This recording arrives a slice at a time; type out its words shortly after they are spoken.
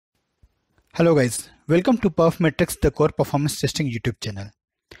Hello guys, welcome to PerfMatrix, the core performance testing YouTube channel.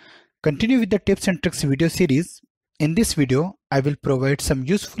 Continue with the tips and tricks video series. In this video, I will provide some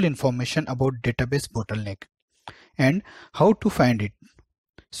useful information about database bottleneck and how to find it.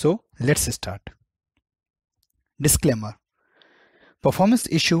 So let's start. Disclaimer. Performance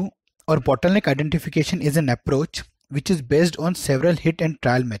issue or bottleneck identification is an approach which is based on several hit and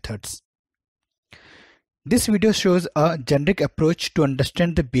trial methods. This video shows a generic approach to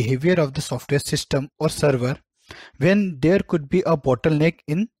understand the behavior of the software system or server when there could be a bottleneck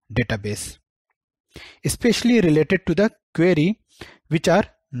in database, especially related to the query which are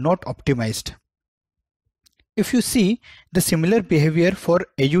not optimized. If you see the similar behavior for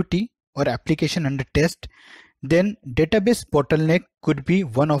AUT or application under test, then database bottleneck could be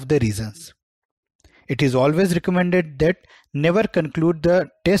one of the reasons. It is always recommended that never conclude the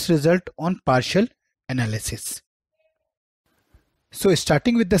test result on partial analysis. So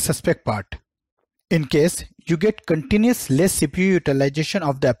starting with the suspect part, in case you get continuous less CPU utilization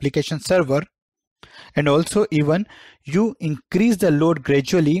of the application server and also even you increase the load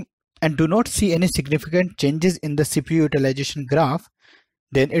gradually and do not see any significant changes in the CPU utilization graph,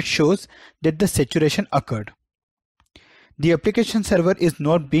 then it shows that the saturation occurred. The application server is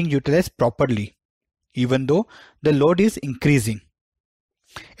not being utilized properly even though the load is increasing,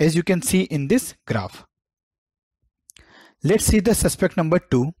 as you can see in this graph. Let's see the suspect number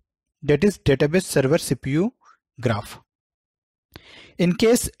 2, that is database server CPU graph. In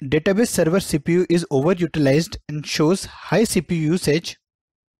case database server CPU is overutilized and shows high CPU usage,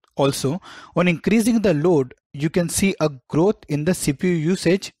 also on increasing the load you can see a growth in the CPU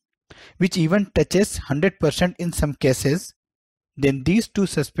usage which even touches 100% in some cases, then these two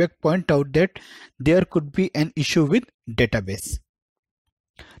suspects point out that there could be an issue with database.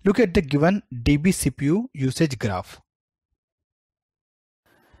 Look at the given DB CPU usage graph.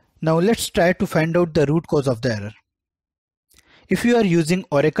 Now let's try to find out the root cause of the error. If you are using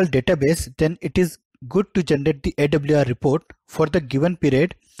Oracle database, then it is good to generate the AWR report for the given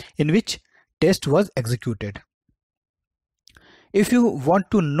period in which test was executed. If you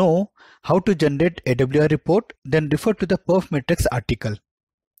want to know how to generate AWR report, then refer to the PerfMatrix article.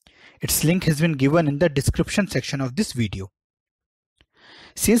 Its link has been given in the description section of this video.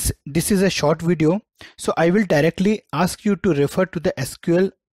 Since this is a short video, so I will directly ask you to refer to the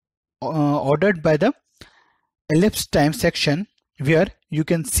SQL ordered by the elapsed time section, where you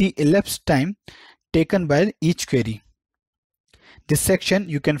can see elapsed time taken by each query. This section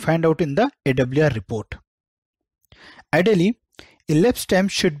you can find out in the AWR report. Ideally, elapsed time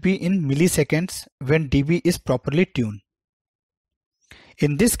should be in milliseconds when DB is properly tuned.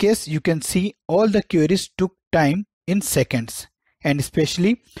 In this case, you can see all the queries took time in seconds, and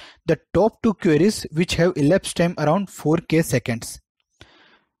especially the top 2 queries which have elapsed time around 4k seconds,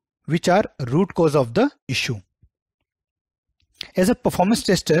 which are root cause of the issue. As a performance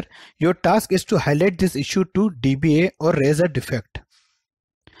tester, your task is to highlight this issue to DBA or raise a defect.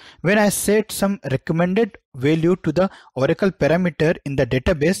 When I set some recommended value to the Oracle parameter in the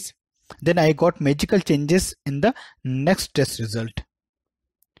database, then I got magical changes in the next test result.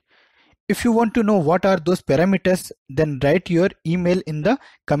 If you want to know what are those parameters, then write your email in the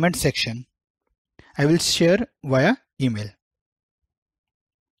comment section. I will share via email.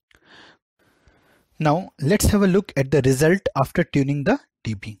 Now let's have a look at the result after tuning the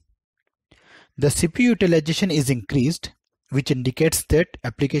DB. The CPU utilization is increased, which indicates that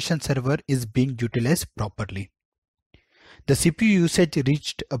application server is being utilized properly. The CPU usage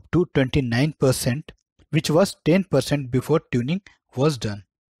reached up to 29%, which was 10% before tuning was done.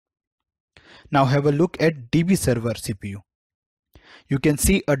 Now have a look at DB server CPU. You can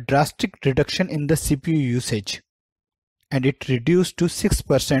see a drastic reduction in the CPU usage, and it reduced to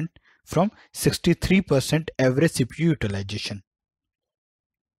 6% from 63% average CPU utilization.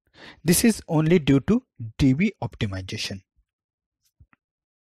 This is only due to DB optimization.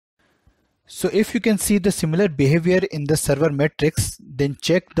 So if you can see the similar behavior in the server matrix, then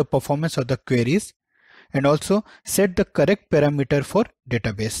check the performance of the queries and also set the correct parameter for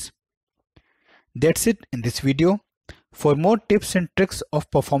database. That's it in this video. For more tips and tricks of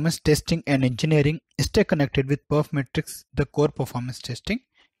performance testing and engineering, stay connected with PerfMatrix, the core performance testing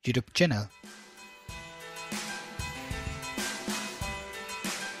YouTube channel.